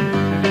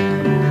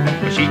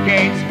 but she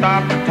can't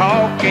stop to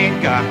talk,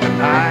 ain't got the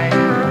time.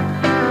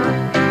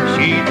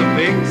 She's a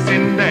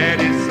fixing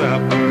Daddy's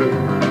supper,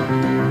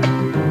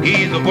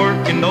 he's a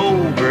working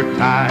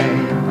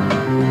overtime,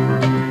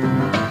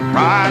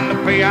 trying to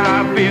pay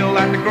our bill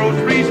at the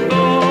grocery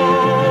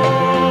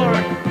store.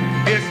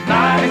 It's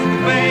nice to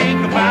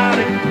think about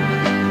it,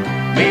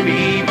 maybe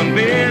even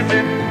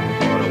visit,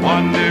 but I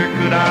wonder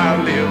could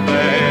I live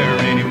there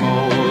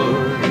anymore.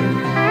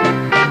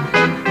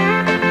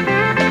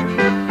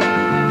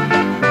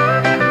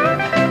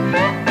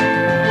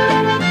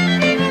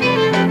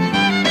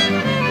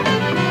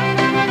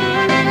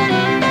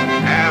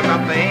 As I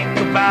think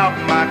about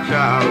my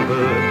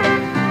childhood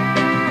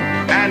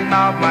and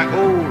of my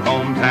old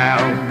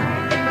hometown,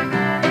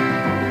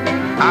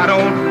 I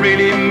don't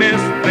really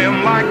miss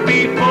them like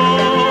before.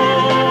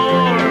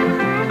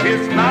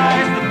 It's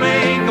nice to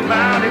think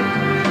about it,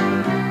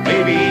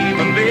 maybe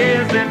even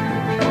visit,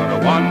 but I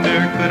wonder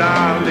could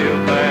I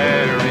live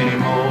there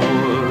anymore.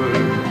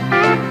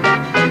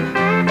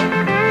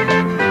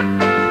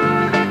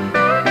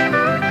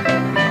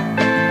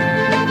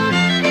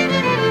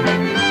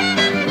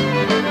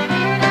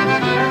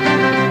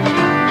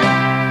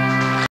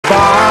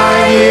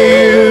 Buy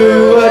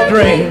you a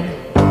drink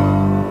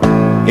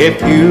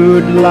if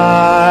you'd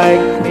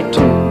like me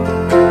to.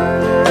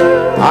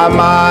 I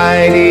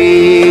might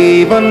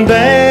even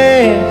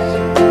dance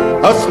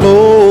a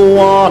slow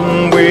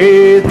one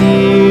with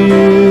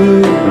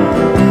you.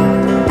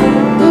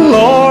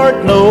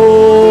 Lord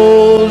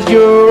knows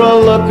you're a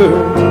looker,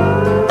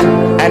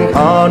 and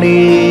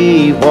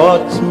honey,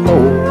 what's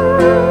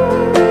more,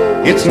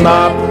 It's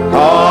not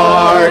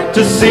hard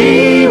to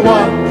see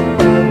what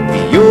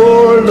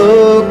you're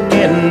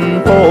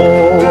looking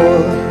for.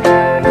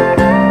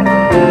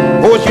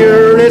 Oh,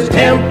 sure it's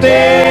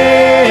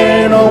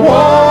tempting a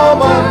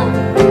woman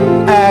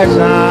as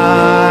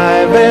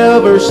I've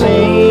ever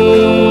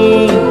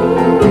seen.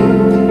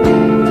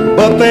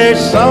 But there's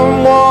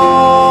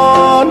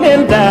someone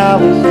in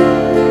Dallas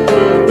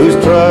who's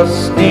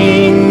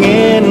trusting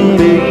in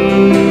me.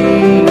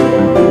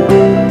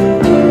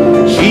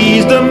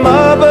 She's the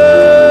mother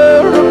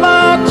of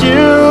my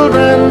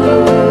children,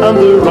 I'm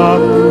the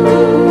rock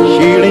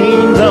she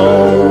leans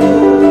on.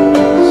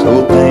 So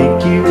thank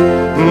you,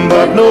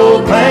 but no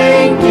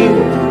thank you,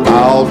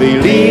 I'll be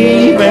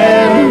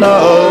leaving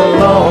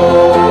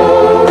alone.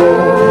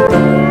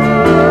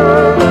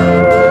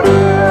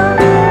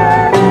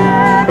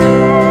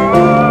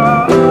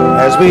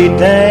 As we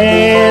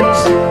dance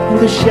in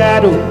the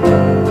shadow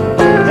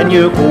and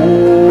you're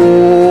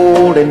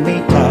holding me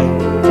tight,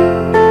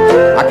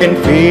 I can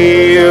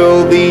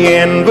feel the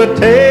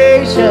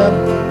invitation,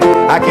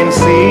 I can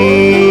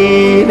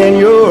see it in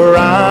your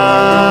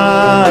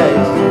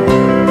eyes.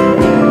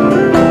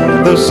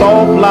 The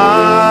soft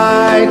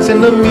lights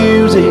and the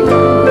music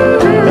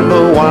and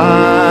the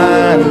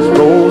wine's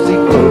rosy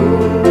glow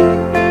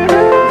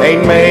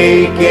ain't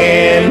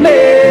making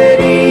it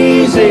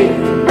easy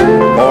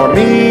for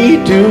me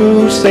to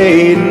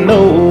say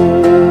no.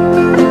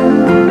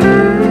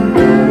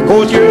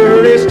 'Cause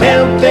you're as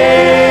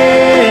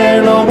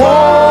tempting a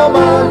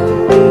woman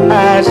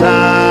as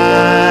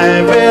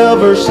I've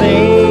ever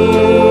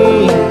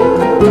seen.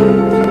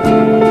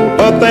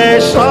 But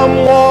there's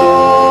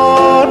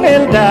someone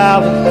in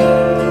Dallas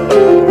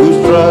who's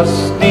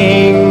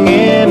trusting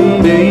in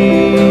me.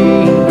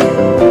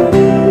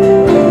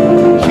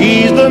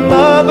 She's the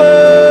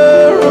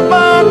mother of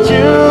my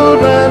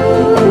children,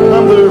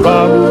 I'm the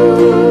rock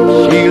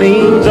she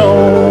leans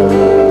on.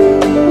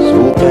 So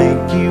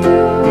thank you,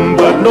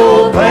 but no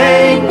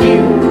thank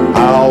you,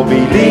 I'll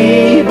be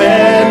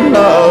leaving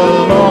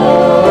alone.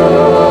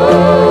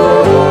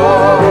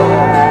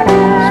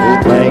 So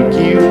thank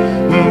you,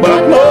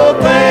 but no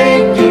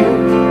thank you,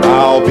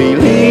 I'll be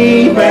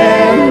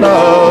leaving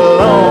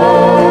alone.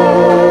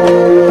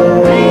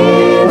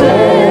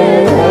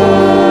 Leaving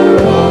alone.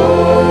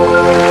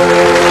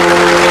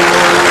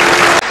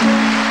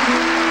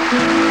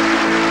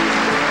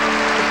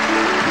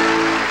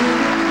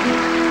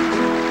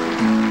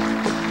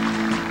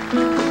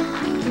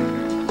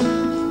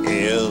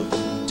 If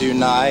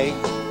tonight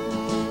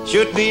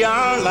should be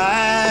our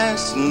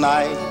last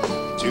night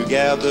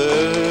together,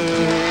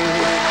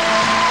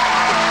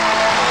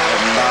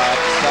 I'm not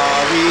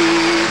sorry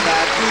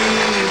that we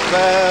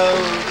fell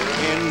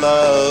in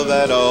love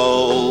at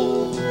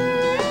all.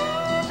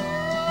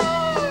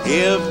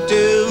 If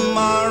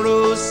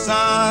tomorrow's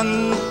sun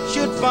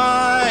should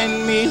find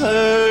me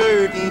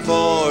hurting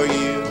for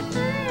you,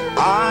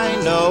 I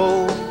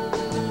know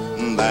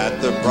that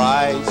the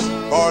price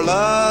for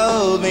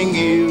loving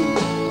you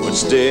would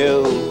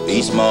still be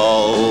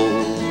small.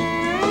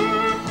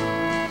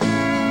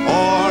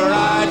 Or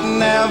I'd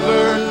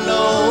never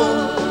know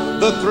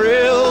the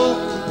thrill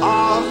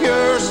of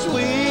your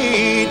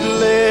sweet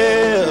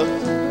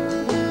lips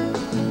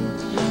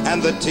and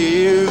the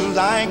tears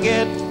I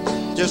get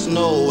just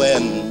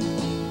knowing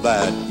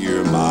that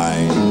you're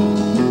mine.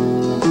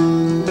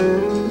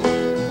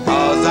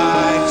 'Cause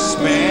I've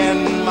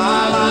spent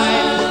my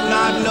life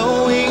not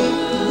knowing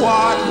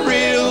what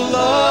real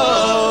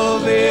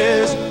love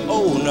is.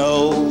 Oh no,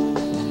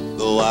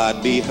 though I'd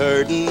be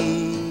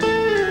hurting,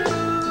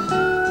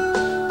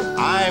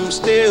 I'm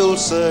still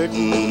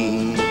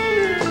certain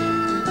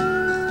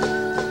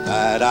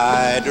that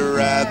I'd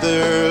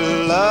rather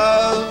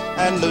love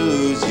and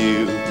lose you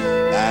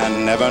than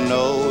never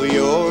know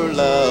your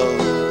love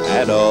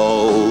at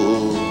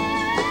all.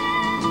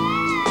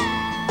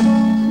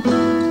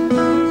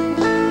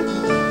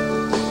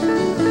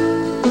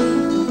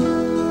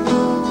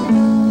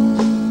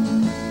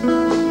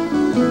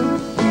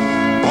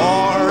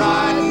 Or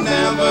I'd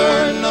never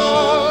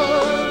know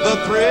the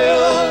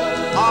thrill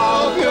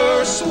of your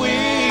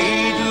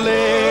sweet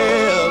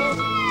lips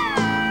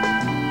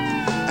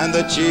and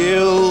the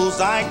chills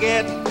I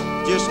get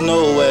just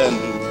knowing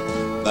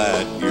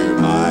that you're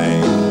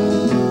mine.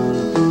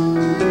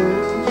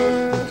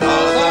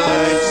 'Cause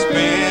I'd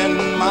spend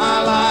my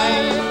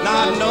life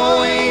not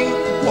knowing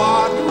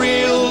what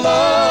real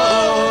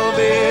love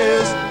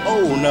is.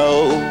 Oh no,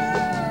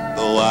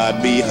 though I'd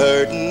be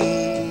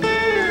hurting,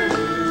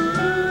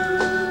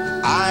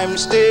 I'm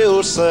still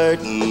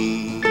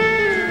certain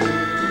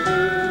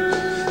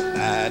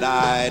that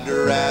I'd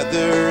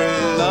rather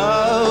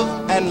love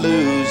and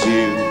lose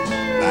you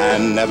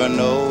and never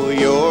know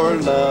your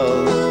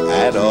love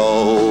at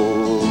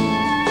all.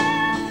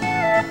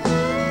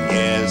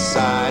 Yes,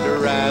 I'd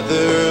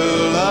rather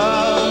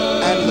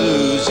love and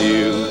lose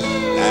you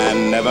and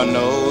never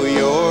know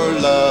your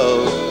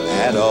love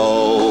at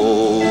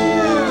all.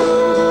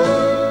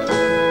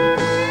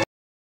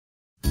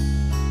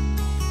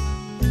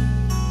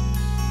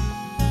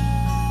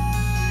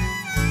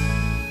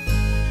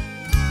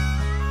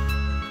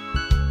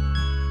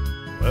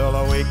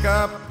 wake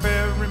up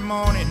every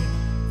morning,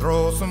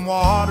 throw some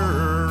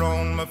water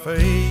on my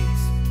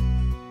face.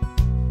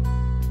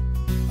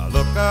 I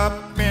look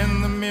up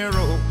in the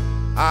mirror,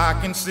 I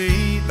can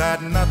see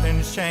that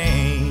nothing's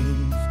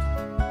changed.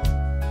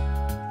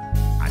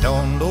 I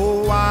don't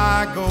know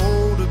why I go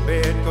to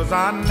bed, 'cause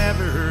I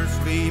never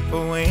sleep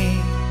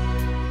away.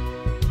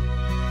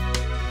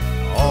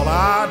 All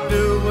I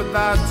do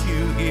without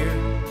you here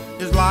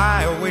is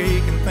lie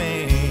awake and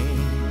think.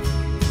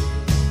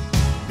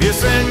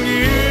 Missing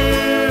you,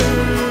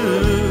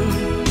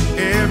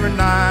 every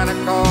night I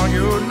call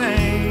your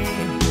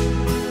name.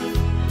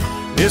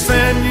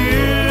 Missing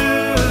you,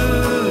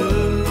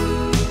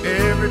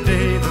 every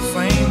day the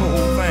same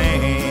old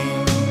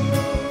thing.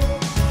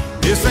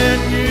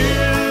 Missing you,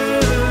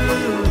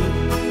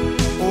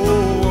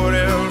 oh, what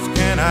else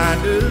can I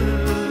do?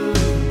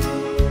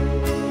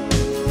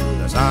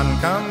 The sun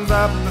comes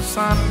up, the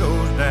sun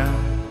goes down,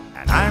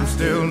 and I'm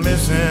still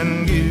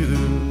missing you.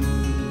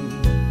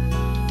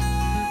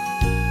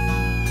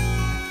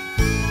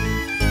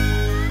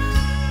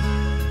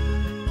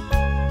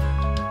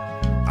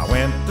 I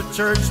went to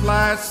church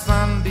last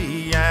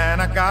Sunday and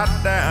I got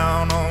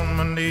down on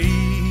my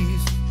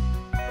knees.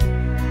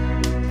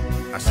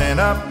 I sent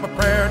up a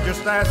prayer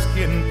just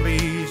asking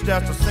please,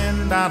 just to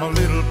send down a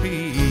little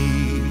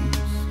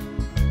peace.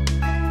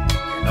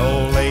 Oh,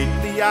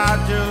 lately I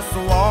just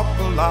walk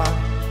a lot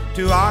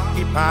to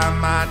occupy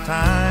my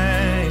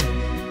time,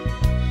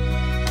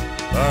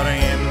 but I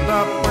end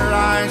up where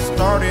I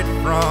started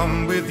from,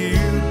 with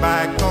you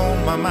back on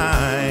my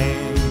mind.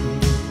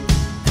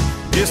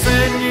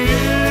 Missing you,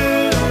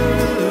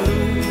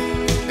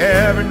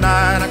 every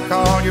night I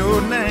call your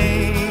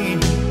name.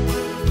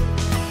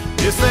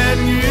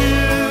 Missing you,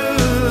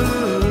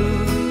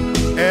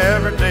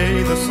 every day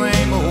the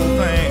same old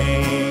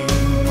thing.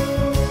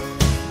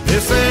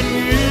 Missing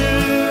you,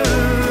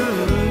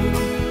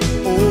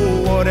 oh,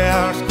 what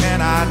else can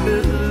I do?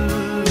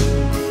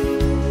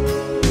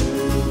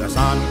 The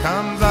sun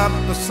comes up,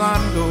 the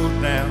sun goes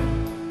down,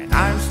 and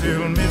I'm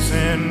still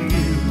missing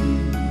you.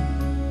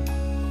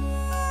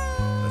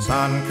 The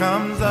sun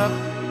comes up,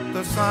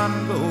 the sun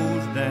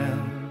goes down,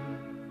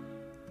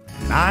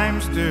 and I'm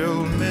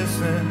still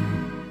missing